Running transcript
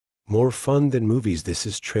More fun than movies, this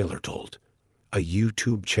is TrailerTold, a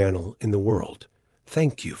YouTube channel in the world.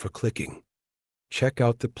 Thank you for clicking. Check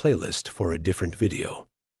out the playlist for a different video.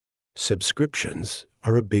 Subscriptions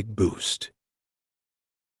are a big boost.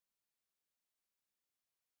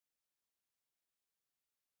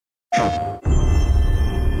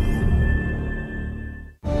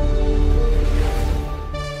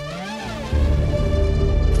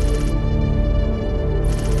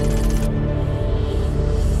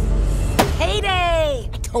 Payday!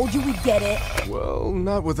 I told you we'd get it. Well,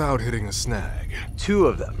 not without hitting a snag. 2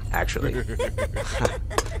 of them, actually.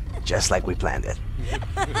 Just like we planned it.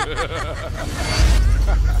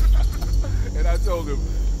 And I told him,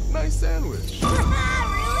 nice sandwich. Really?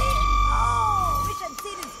 Oh, wish I'd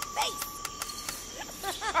seen his face.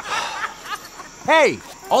 Hey,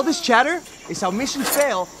 all this chatter is how missions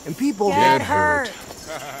fail and people Get hurt.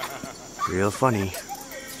 Real funny.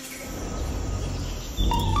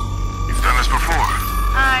 You've done this before?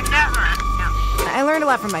 Never. I learned a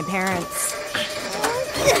lot from my parents.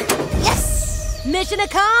 Yes! Mission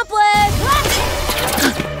accomplished!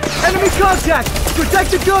 Enemy contact!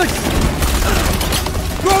 Protect the goods!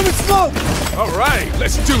 Throwing smoke! All right,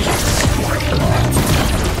 let's do this.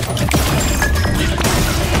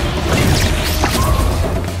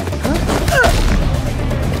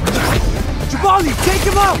 Jabali, take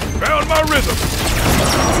him out! Found my rhythm.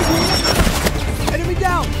 Enemy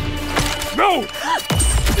down! No!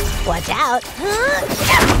 Watch out!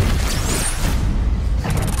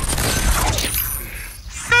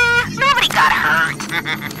 Nobody got hurt.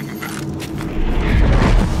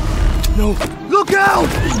 No! Look out!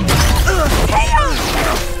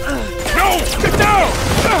 No! Get down!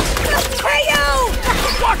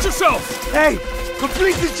 Watch yourself! Hey!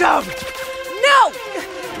 Complete the job! No!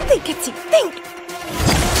 Think it's you think!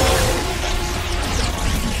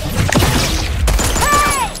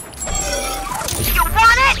 Hey! You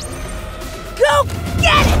want it? Go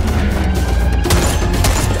get it!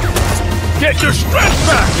 Get your strength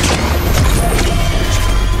back!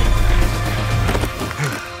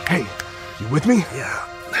 Hey, you with me? Yeah.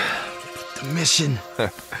 The mission.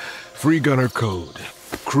 Freegunner code.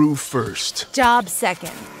 Crew first. Job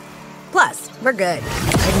second. Plus, we're good.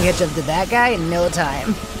 I can catch up to that guy in no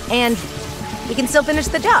time. And we can still finish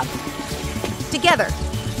the job. Together.